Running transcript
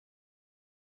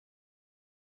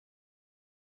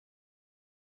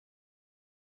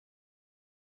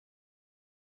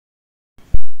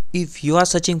If you are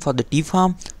searching for the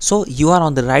D.Pharm, so you are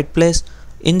on the right place.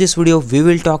 In this video we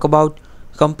will talk about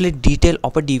complete detail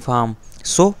of a D.Pharm.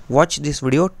 So watch this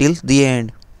video till the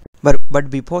end. But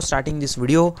before starting this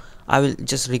video, I will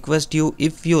just request you,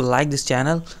 if you like this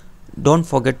channel, don't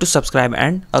forget to subscribe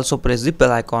and also press the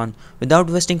bell icon. Without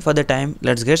wasting further time,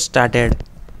 let's get started.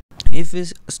 If we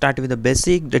start with the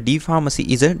basic, the D.Pharmacy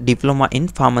is a diploma in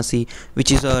pharmacy,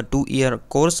 which is a 2-year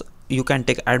course. You can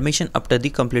take admission after the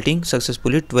completing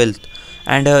successfully 12th,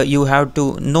 and you have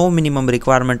to no minimum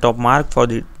requirement of mark for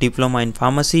the diploma in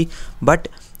pharmacy, but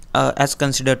as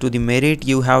considered to the merit,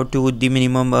 you have to the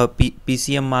minimum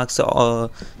PCM marks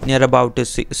near about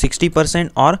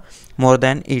 60% or more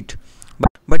than it,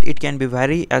 but it can be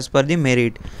vary as per the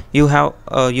merit. You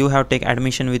have take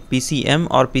admission with PCM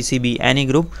or PCB any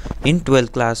group in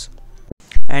 12th class.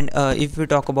 And if we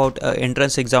talk about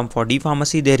entrance exam for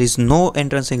D.Pharmacy, there is no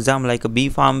entrance exam like a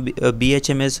B.Pharm,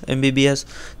 BHMS, MBBS.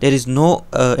 There is no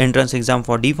entrance exam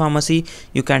for D.Pharmacy.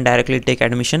 You can directly take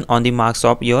admission on the marks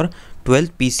of your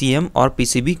 12th PCM or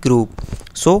PCB group.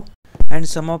 So, and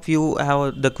some of you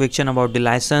have the question about the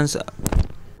license.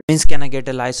 Means, can I get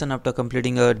a license after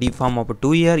completing a D.Pharm of a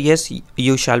 2-year? Yes,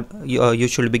 you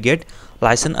should be get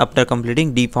license after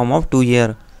completing D.Pharm of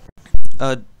 2-year.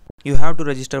 You have to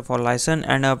register for license,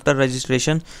 and after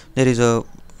registration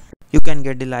you can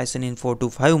get the license in 4 to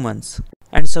 5 months.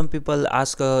 And some people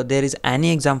ask, there is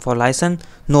any exam for license?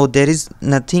 No, there is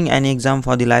nothing any exam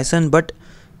for the license, but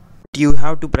you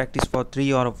have to practice for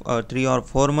 3 or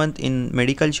 4 months in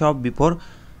medical shop before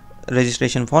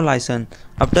registration for license.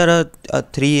 After a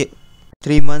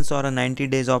 3 months or 90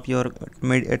 days of your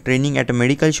training at a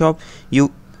medical shop,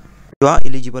 you are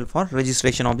eligible for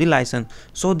registration of the license.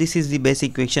 So this is the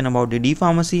basic question about the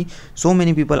D.Pharmacy. So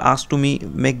many people ask to me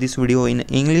make this video in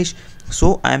English,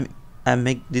 so I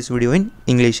make this video in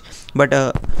English, but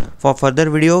for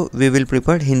further video we will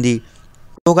prefer Hindi.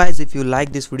 So guys, if you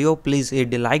like this video, please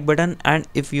hit the like button, and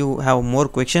if you have more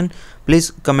question, please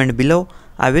comment below.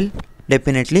 I will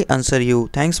definitely answer you.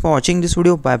 Thanks for watching this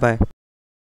video. Bye bye.